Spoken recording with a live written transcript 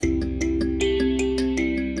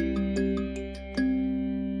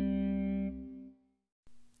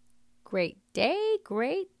day,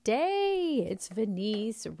 great day. It's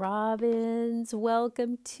Venice Robbins.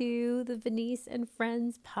 Welcome to the Venice and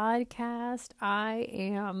Friends podcast. I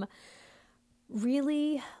am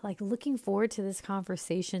really looking forward to this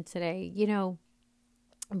conversation today.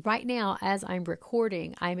 Right now as I'm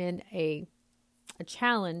recording, I'm in a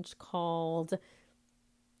challenge called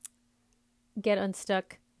Get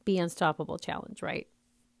Unstuck, Be Unstoppable challenge, right?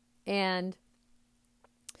 And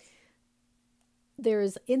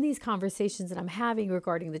there's in these conversations that I'm having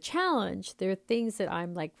regarding the challenge, there are things that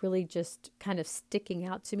I'm really just kind of sticking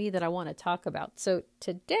out to me that I want to talk about. So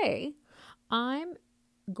today I'm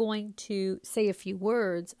going to say a few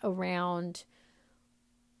words around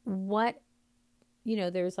what,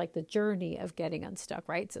 there's the journey of getting unstuck,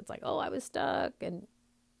 right? So it's I was stuck and,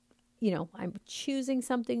 I'm choosing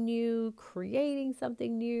something new, creating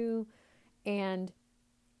something new, and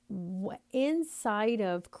inside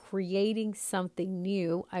of creating something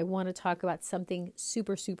new, I want to talk about something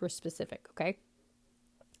super, super specific, okay?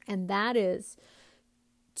 And that is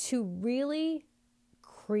to really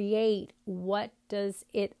create what does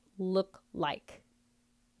it look like,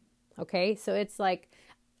 okay? So it's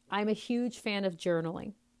I'm a huge fan of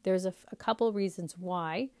journaling. There's a couple reasons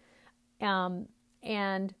why.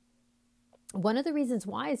 And one of the reasons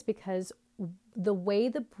why is because the way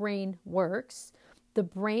the brain works, the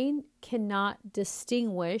brain cannot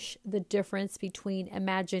distinguish the difference between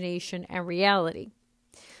imagination and reality.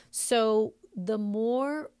 So the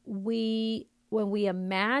more when we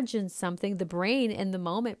imagine something, the brain in the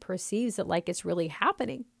moment perceives it like it's really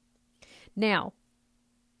happening. Now,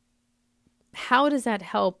 how does that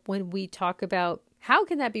help when we talk about, how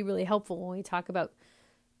can that be really helpful when we talk about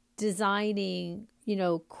designing,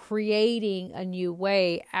 creating a new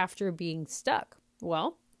way after being stuck?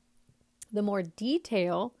 Well, the more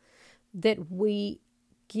detail that we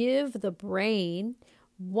give the brain,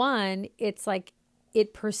 one, it's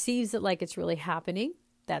it perceives it like it's really happening.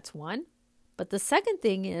 That's one. But the second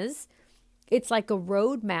thing is, it's like a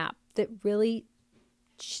roadmap that really,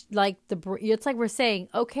 it's we're saying,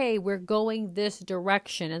 okay, we're going this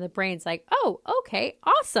direction. And the brain's oh, okay,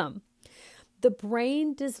 awesome. The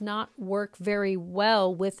brain does not work very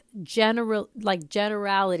well with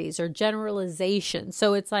generalities or generalization.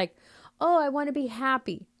 So it's oh, I want to be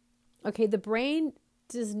happy. Okay, the brain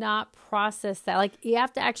does not process that. You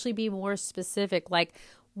have to actually be more specific.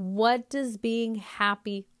 What does being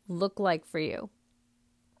happy look like for you?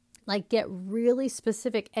 Get really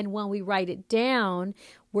specific. And when we write it down,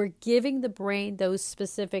 we're giving the brain those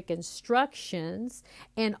specific instructions.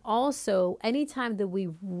 And also, anytime that we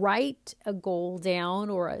write a goal down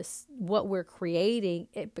or what we're creating,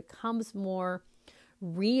 it becomes more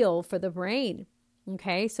real for the brain.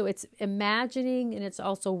 Okay, so it's imagining and it's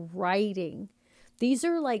also writing. These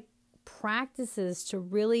are practices to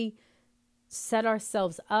really set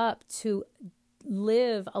ourselves up to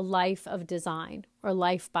live a life of design or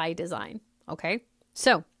life by design. Okay,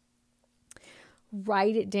 so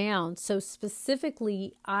write it down. So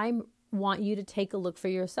specifically, I want you to take a look for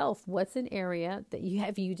yourself. What's an area that you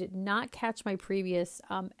have? You did not catch my previous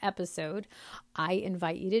episode. I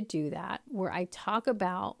invite you to do that, where I talk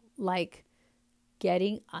about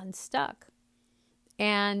getting unstuck.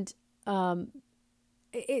 And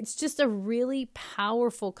it's just a really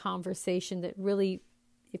powerful conversation that really,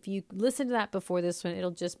 if you listen to that before this one,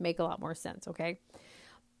 it'll just make a lot more sense, okay?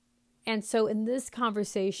 And so in this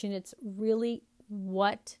conversation, it's really,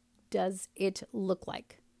 what does it look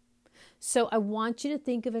like? So I want you to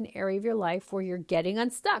think of an area of your life where you're getting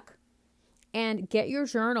unstuck, and get your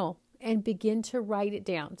journal and begin to write it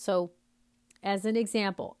down. So as an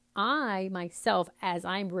example, I myself, as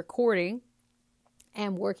I'm recording,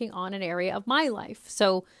 am working on an area of my life.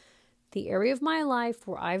 So the area of my life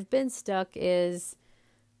where I've been stuck is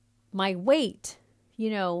my weight.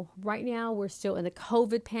 Right now we're still in the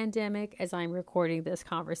COVID pandemic as I'm recording this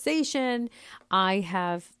conversation. I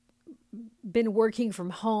have been working from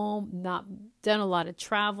home, not done a lot of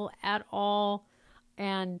travel at all.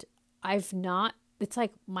 And it's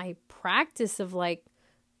my practice of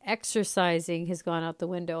exercising has gone out the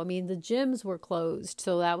window. I mean, the gyms were closed.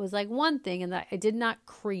 So that was one thing. And that I did not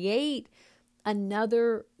create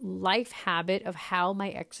another life habit of how my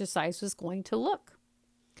exercise was going to look.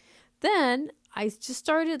 Then I just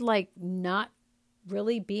started not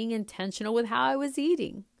really being intentional with how I was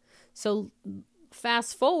eating. So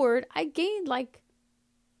fast forward, I gained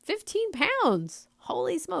 15 pounds.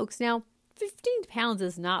 Holy smokes. Now, 15 pounds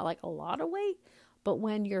is not a lot of weight, but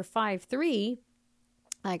when you're 5'3",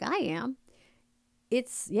 like I am,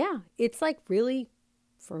 it's really,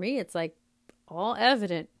 for me, it's all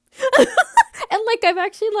evident. And like, I've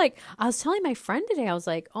actually like, I was telling my friend today, I was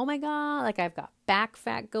like, oh my God, like I've got back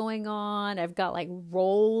fat going on. I've got like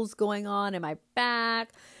rolls going on in my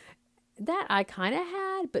back that I kind of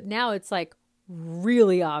had, but now it's like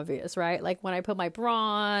really obvious, right? Like when I put my bra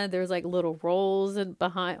on, there's like little rolls in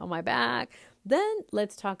behind on my back. Then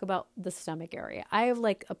let's talk about the stomach area. I have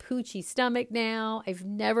like a poochy stomach now. I've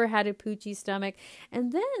never had a poochy stomach.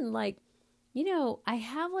 And then like, I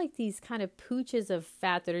have like these kind of pooches of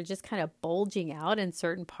fat that are just kind of bulging out in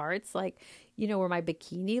certain parts, like, where my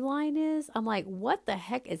bikini line is. I'm like, what the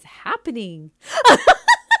heck is happening?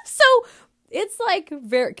 So it's like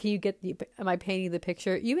can you am I painting the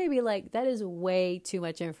picture? You may be like, that is way too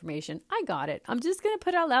much information. I got it. I'm just going to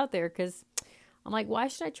put it out there because I'm like, why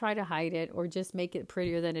should I try to hide it or just make it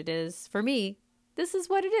prettier than it is? For me, this is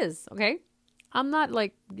what it is. Okay. I'm not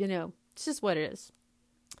like, it's just what it is.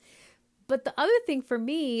 But the other thing for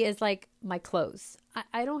me is like my clothes.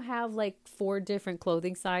 I don't have like 4 different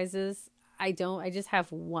clothing sizes. I just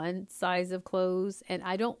have one size of clothes, and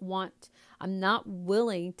I'm not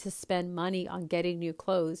willing to spend money on getting new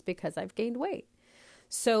clothes because I've gained weight.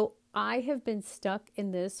 So I have been stuck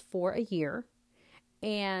in this for a year,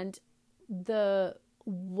 and the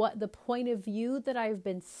point of view that I've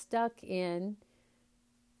been stuck in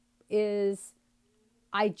is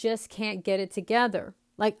I just can't get it together.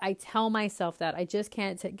 Like I tell myself that I just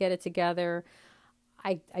can't get it together.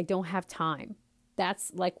 I don't have time.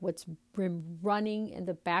 That's like what's been running in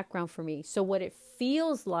the background for me. So what it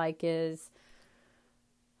feels like is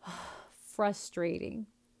frustrating.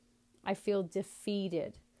 I feel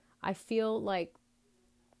defeated. I feel like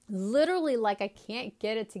literally like I can't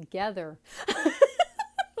get it together.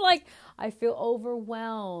 Like I feel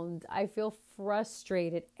overwhelmed. I feel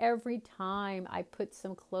frustrated every time I put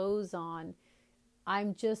some clothes on.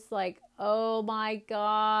 I'm just like, oh my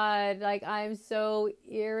God, like I'm so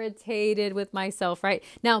irritated with myself, right?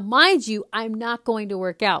 Now, mind you, I'm not going to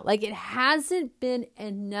work out. Like it hasn't been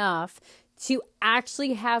enough to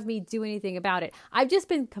actually have me do anything about it. I've just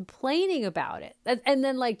been complaining about it. And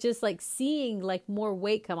then like, just like seeing like more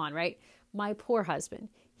weight come on, right? My poor husband,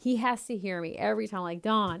 he has to hear me every time like,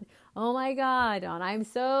 Dawn, oh my God, Dawn, I'm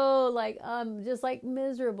so like, just like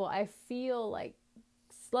miserable. I feel like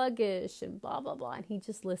sluggish and blah blah blah, and he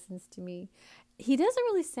just listens to me. He doesn't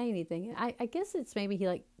really say anything. I guess it's maybe he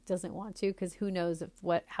like doesn't want to, because who knows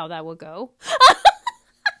how that will go.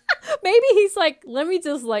 Maybe he's like, let me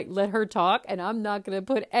just like let her talk, and I'm not gonna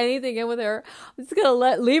put anything in with her. I'm just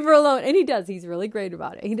gonna leave her alone. And he does. He's really great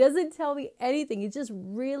about it. He doesn't tell me anything. He just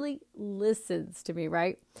really listens to me,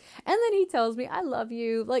 right? And then he tells me, I love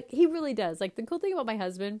you. Like he really does. Like the cool thing about my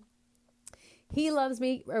husband, he loves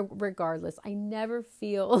me regardless. I never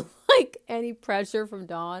feel like any pressure from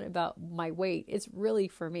Dawn about my weight. It's really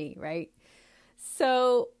for me, right?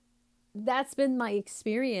 So that's been my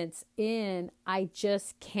experience I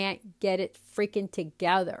just can't get it freaking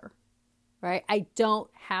together, right? I don't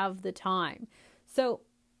have the time. So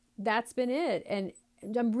that's been it. And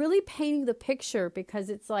I'm really painting the picture because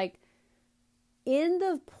it's like in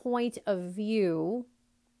the point of view,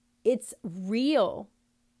 it's real.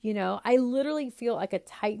 I literally feel like a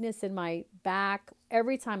tightness in my back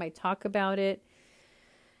every time I talk about it.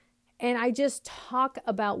 And I just talk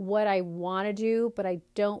about what I want to do, but I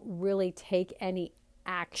don't really take any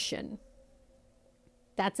action.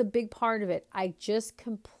 That's a big part of it. I just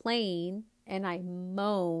complain and I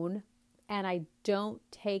moan and I don't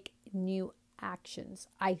take new actions.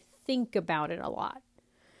 I think about it a lot.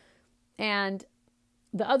 And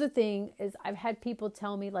the other thing is I've had people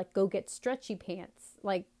tell me like, go get stretchy pants,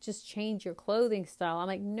 like just change your clothing style. I'm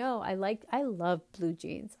like, no, I love blue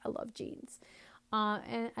jeans. I love jeans.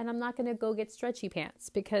 And I'm not going to go get stretchy pants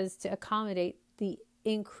because to accommodate the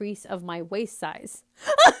increase of my waist size.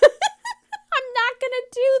 I'm not going to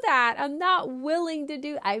do that. I'm not willing to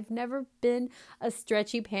do. I've never been a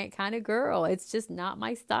stretchy pant kind of girl. It's just not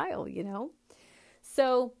my style,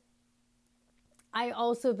 So I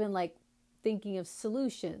also been like thinking of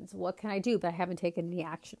solutions. What can I do? But I haven't taken any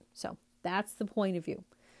action. So that's the point of view.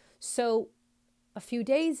 So a few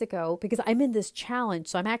days ago, because I'm in this challenge,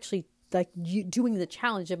 so I'm actually like doing the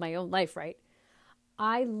challenge in my own life, right?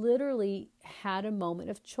 I literally had a moment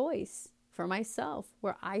of choice for myself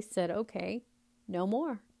where I said, okay, no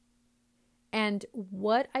more. And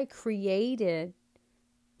what I created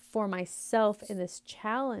for myself in this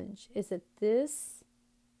challenge is that this,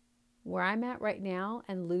 where I'm at right now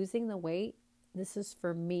and losing the weight, this is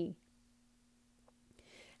for me.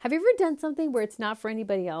 Have you ever done something where it's not for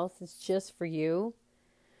anybody else? It's just for you?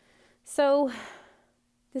 So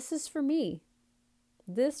this is for me.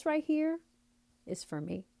 This right here is for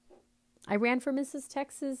me. I ran for Mrs.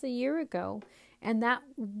 Texas a year ago, and that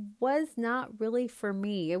was not really for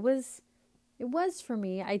me. It was for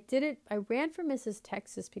me. I ran for Mrs.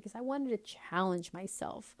 Texas because I wanted to challenge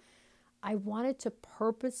myself. I wanted to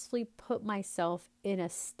purposely put myself in a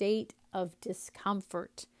state of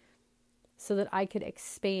discomfort so that I could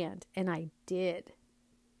expand, and I did.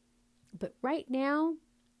 But right now,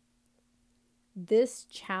 this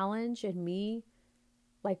challenge and me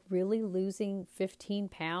like really losing 15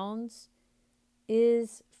 pounds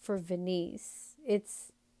is for Venice.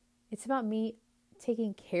 It's about me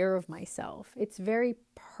taking care of myself. It's very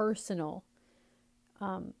personal.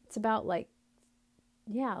 It's about like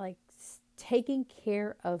taking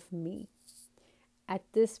care of me at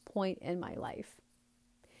this point in my life.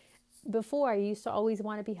 Before, I used to always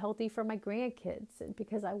want to be healthy for my grandkids, and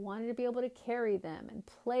because I wanted to be able to carry them and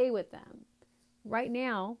play with them. Right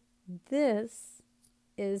now, this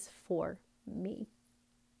is for me.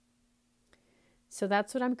 So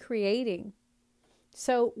that's what I'm creating.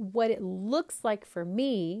 So what it looks like for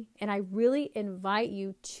me, and I really invite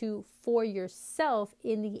you to, for yourself,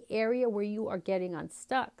 in the area where you are getting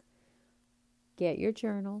unstuck, get your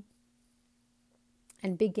journal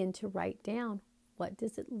and begin to write down, what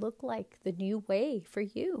does it look like, the new way for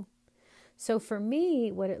you? So for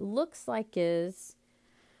me, what it looks like is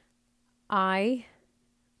I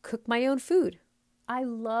cook my own food. I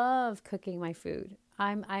love cooking my food.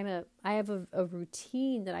 I have a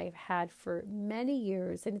routine that I've had for many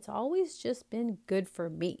years, and it's always just been good for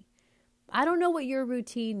me. I don't know what your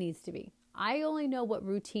routine needs to be. I only know what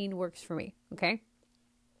routine works for me, okay?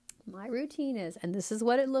 My routine is, and this is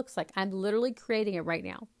what it looks like, I'm literally creating it right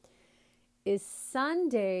now, is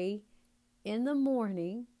Sunday in the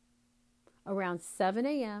morning around 7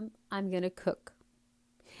 a.m., I'm going to cook.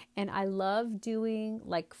 And I love doing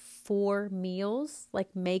like 4 meals,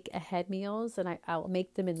 like make ahead meals, and I'll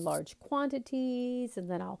make them in large quantities, and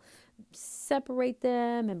then I'll separate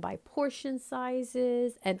them and buy portion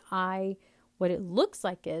sizes. And what it looks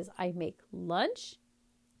like is I make lunch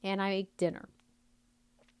and I make dinner.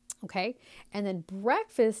 Okay. And then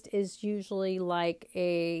breakfast is usually like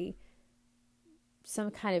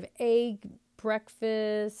some kind of egg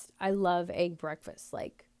breakfast. I love egg breakfast,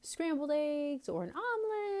 like scrambled eggs or an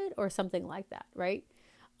omelet or something like that, right?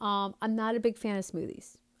 I'm not a big fan of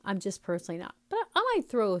smoothies. I'm just personally not. But I might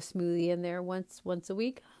throw a smoothie in there once a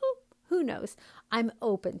week. Who knows? I'm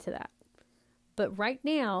open to that. But right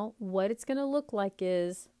now, what it's going to look like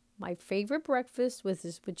is my favorite breakfast, which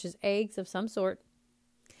is eggs of some sort,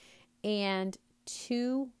 and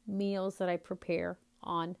 2 meals that I prepare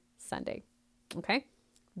on Sunday. Okay?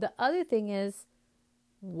 The other thing is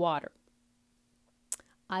water.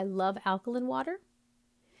 I love alkaline water,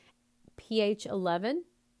 pH 11.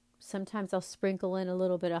 Sometimes I'll sprinkle in a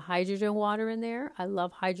little bit of hydrogen water in there. I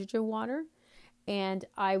love hydrogen water. And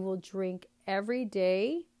I will drink every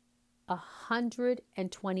day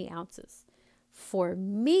 120 ounces. For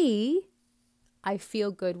me, I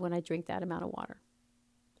feel good when I drink that amount of water.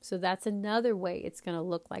 So that's another way it's going to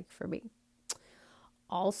look like for me.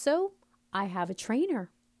 Also, I have a trainer.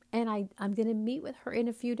 And I'm going to meet with her in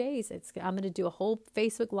a few days. I'm going to do a whole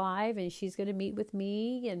Facebook Live, and she's going to meet with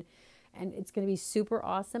me, and it's going to be super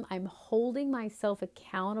awesome. I'm holding myself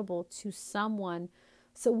accountable to someone.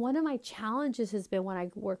 So one of my challenges has been when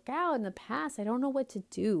I work out in the past, I don't know what to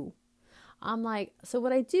do. I'm like, so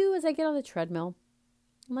what I do is I get on the treadmill.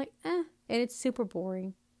 I'm like, and it's super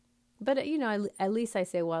boring. But, at least I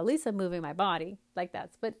say, well, at least I'm moving my body like that.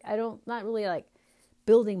 But not really like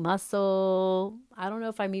building muscle. I don't know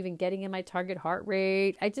if I'm even getting in my target heart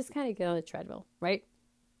rate. I just kind of get on the treadmill, right?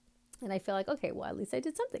 And I feel like, okay, well, at least I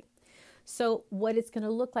did something. So what it's going to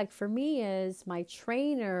look like for me is my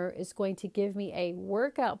trainer is going to give me a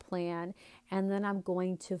workout plan, and then I'm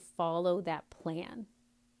going to follow that plan.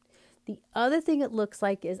 The other thing it looks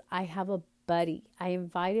like is I have a buddy. I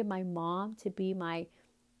invited my mom to be my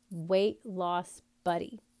weight loss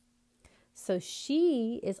buddy. So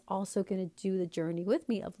she is also going to do the journey with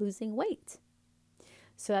me of losing weight.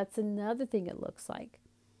 So that's another thing it looks like.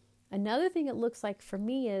 Another thing it looks like for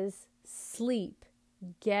me is sleep.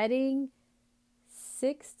 Getting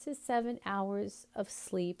 6 to 7 hours of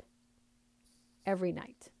sleep every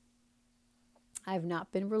night. I've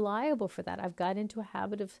not been reliable for that. I've got into a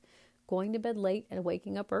habit of going to bed late and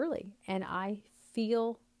waking up early, and I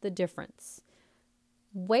feel the difference.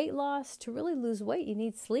 Weight loss, to really lose weight, you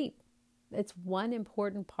need sleep. It's one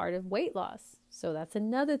important part of weight loss. So that's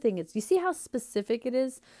another thing. You see how specific it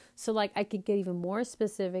is? So like I could get even more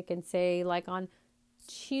specific and say like on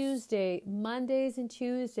Mondays and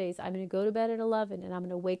Tuesdays, I'm going to go to bed at 11 and I'm going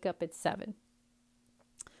to wake up at 7.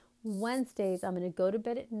 Wednesdays, I'm going to go to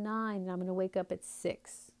bed at 9 and I'm going to wake up at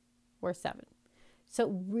 6 or 7.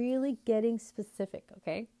 So really getting specific,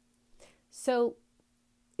 okay? So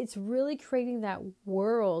it's really creating that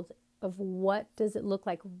world of what does it look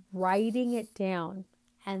like, writing it down,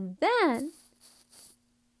 and then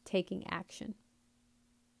taking action.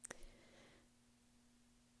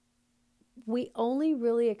 We only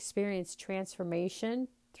really experience transformation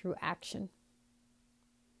through action.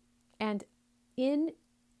 And in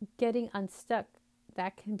getting unstuck,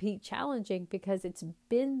 that can be challenging because it's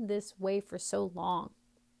been this way for so long.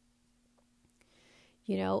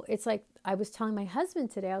 You know, it's like I was telling my husband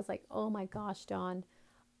today, I was like, oh my gosh, Dawn,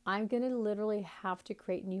 I'm going to literally have to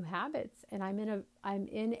create new habits. And I'm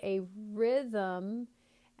in a rhythm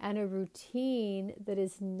and a routine that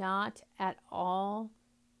is not at all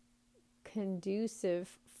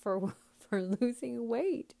conducive for losing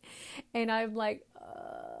weight. And I'm like,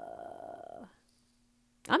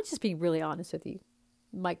 I'm just being really honest with you.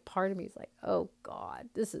 Like, part of me is like, oh God,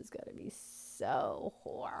 this is going to be so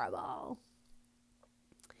horrible.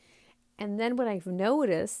 And then what I've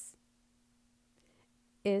noticed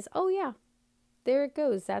is, oh yeah, there it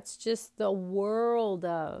goes. That's just the world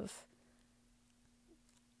of,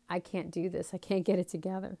 I can't do this. I can't get it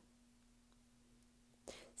together.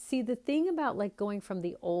 See, the thing about like going from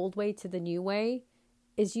the old way to the new way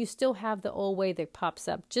is you still have the old way that pops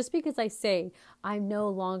up. Just because I say I'm no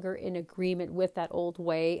longer in agreement with that old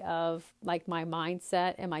way of like my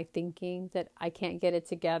mindset and my thinking that I can't get it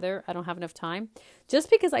together, I don't have enough time. Just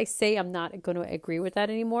because I say I'm not going to agree with that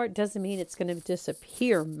anymore doesn't mean it's going to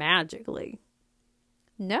disappear magically.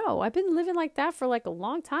 No, I've been living like that for like a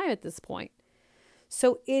long time at this point.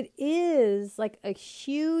 So it is like a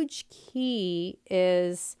huge key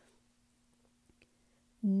is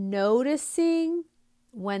noticing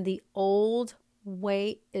when the old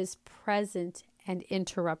way is present and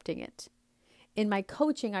interrupting it. In my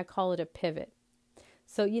coaching, I call it a pivot.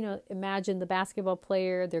 So, you know, imagine the basketball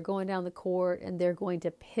player, they're going down the court and they're going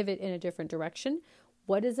to pivot in a different direction.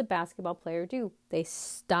 What does a basketball player do? They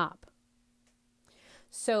stop.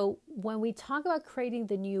 So when we talk about creating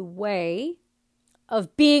the new way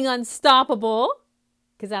of being unstoppable,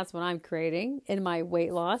 because that's what I'm creating in my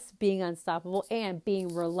weight loss, being unstoppable and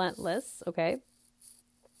being relentless, okay?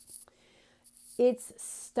 It's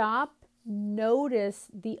stop, notice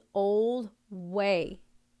the old way.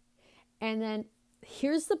 And then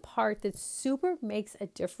here's the part that super makes a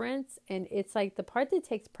difference. And it's like the part that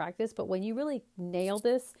takes practice, but when you really nail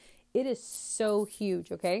this, it is so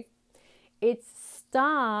huge, okay? It's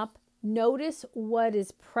stop, notice what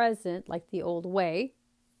is present, like the old way,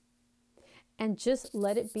 and just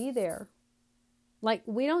let it be there. Like,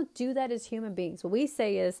 we don't do that as human beings. What we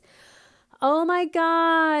say is, oh my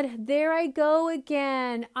God, there I go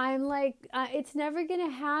again. I'm like, it's never going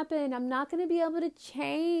to happen. I'm not going to be able to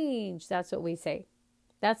change. That's what we say.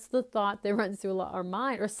 That's the thought that runs through our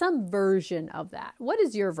mind, or some version of that. What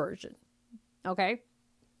is your version? Okay.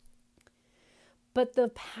 But the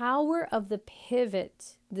power of the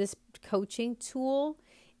pivot, this coaching tool,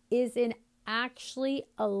 is in actually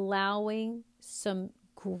allowing some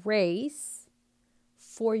grace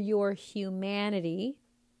for your humanity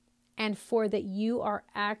and for that you are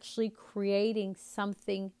actually creating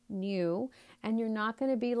something new. And you're not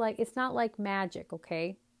going to be like, it's not like magic,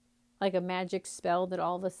 okay? Like a magic spell that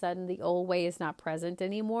all of a sudden the old way is not present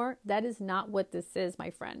anymore. That is not what this is, my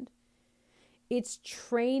friend. It's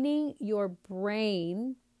training your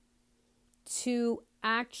brain to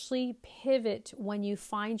actually pivot when you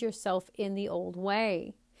find yourself in the old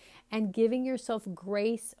way and giving yourself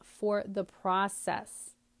grace for the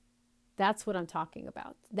process. That's what I'm talking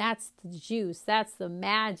about. That's the juice. That's the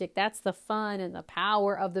magic. That's the fun and the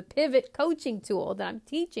power of the pivot coaching tool that I'm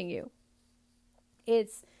teaching you.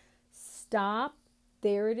 It's stop.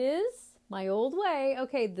 There it is. My old way.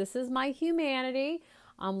 Okay, this is my humanity.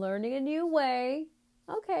 I'm learning a new way.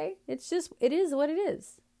 Okay, it is what it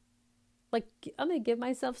is. Like, I'm going to give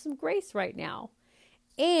myself some grace right now.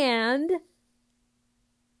 And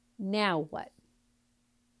now what?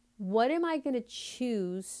 What am I going to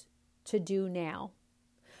choose to do now?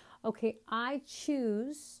 Okay, I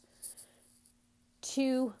choose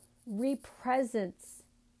to represence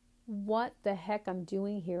what the heck I'm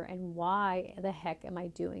doing here and why the heck am I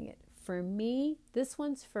doing it. For me, this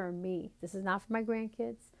one's for me. This is not for my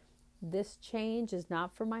grandkids. This change is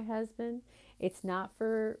not for my husband. It's not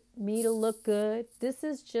for me to look good. This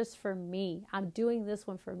is just for me. I'm doing this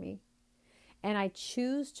one for me. And I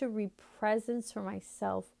choose to represence for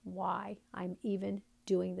myself why I'm even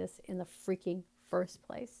doing this in the freaking first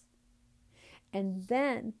place. And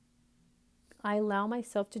then I allow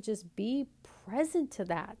myself to just be present to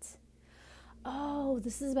that. Oh,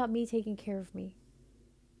 this is about me taking care of me.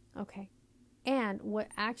 Okay. And what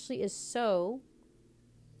actually is so,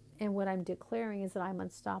 and what I'm declaring is that I'm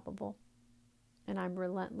unstoppable and I'm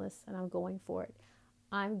relentless and I'm going for it.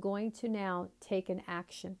 I'm going to now take an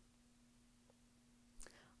action.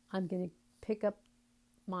 I'm going to pick up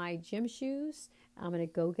my gym shoes. I'm going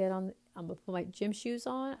to put my gym shoes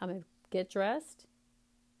on. I'm going to get dressed.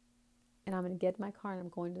 And I'm going to get in my car and I'm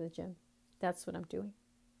going to the gym. That's what I'm doing.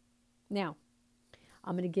 Now,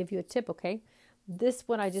 I'm going to give you a tip, okay? This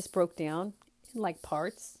one I just broke down in like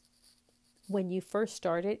parts. When you first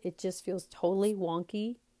start it, it just feels totally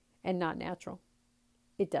wonky and not natural.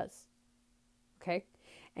 It does. Okay?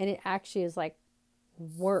 And it actually is like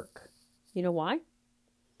work. You know why?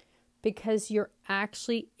 Because you're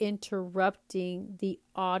actually interrupting the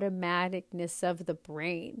automaticness of the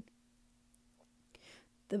brain.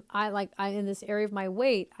 In this area of my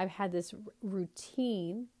weight, I've had this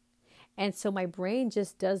routine. And so my brain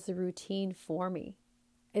just does the routine for me.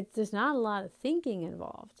 There's not a lot of thinking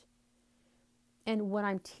involved. And what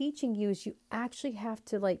I'm teaching you is you actually have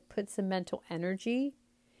to like put some mental energy.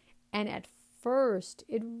 And at first,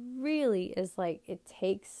 it really is like it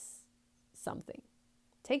takes something.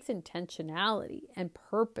 It takes intentionality and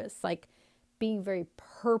purpose, like being very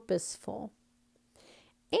purposeful.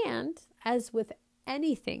 And as with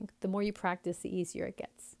anything, the more you practice, the easier it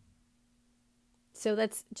gets. So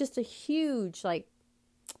that's just a huge, like,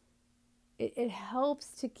 it helps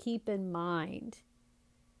to keep in mind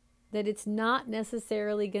that it's not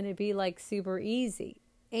necessarily going to be like super easy.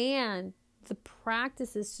 And the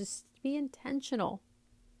practice is just be intentional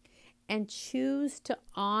and choose to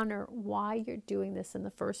honor why you're doing this in the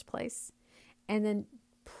first place. And then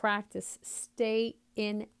practice, stay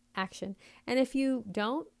in action. And if you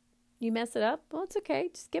don't, you mess it up, well, it's okay.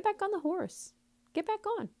 Just get back on the horse. Get back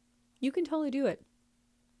on. You can totally do it.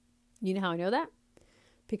 You know how I know that?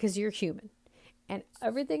 Because you're human. And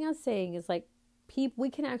everything I'm saying is like, we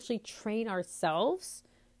can actually train ourselves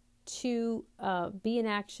to be in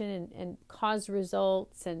action and cause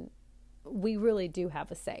results. And we really do have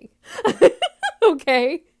a say.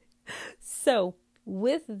 Okay? So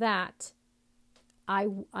with that,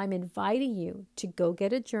 I'm inviting you to go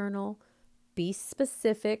get a journal, be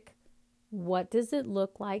specific. What does it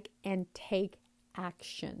look like? And take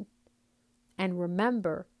action. And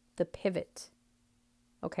remember the pivot.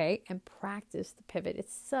 Okay? And practice the pivot.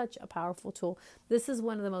 It's such a powerful tool. This is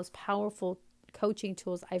one of the most powerful coaching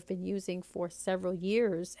tools I've been using for several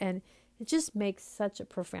years. And it just makes such a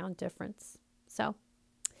profound difference. So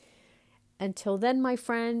until then, my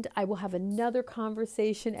friend, I will have another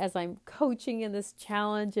conversation as I'm coaching in this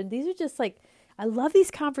challenge. And these are just like, I love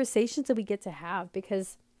these conversations that we get to have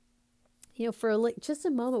because, you know, for just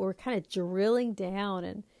a moment, we're kind of drilling down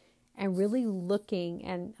and really looking.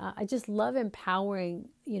 And I just love empowering,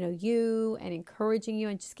 you and encouraging you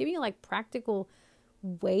and just giving you like practical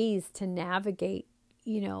ways to navigate,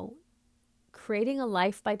 creating a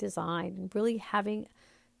life by design and really having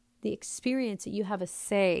the experience that you have a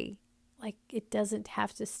say. Like it doesn't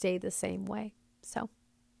have to stay the same way. So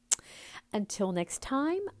until next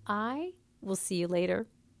time, I will see you later.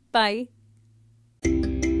 Bye.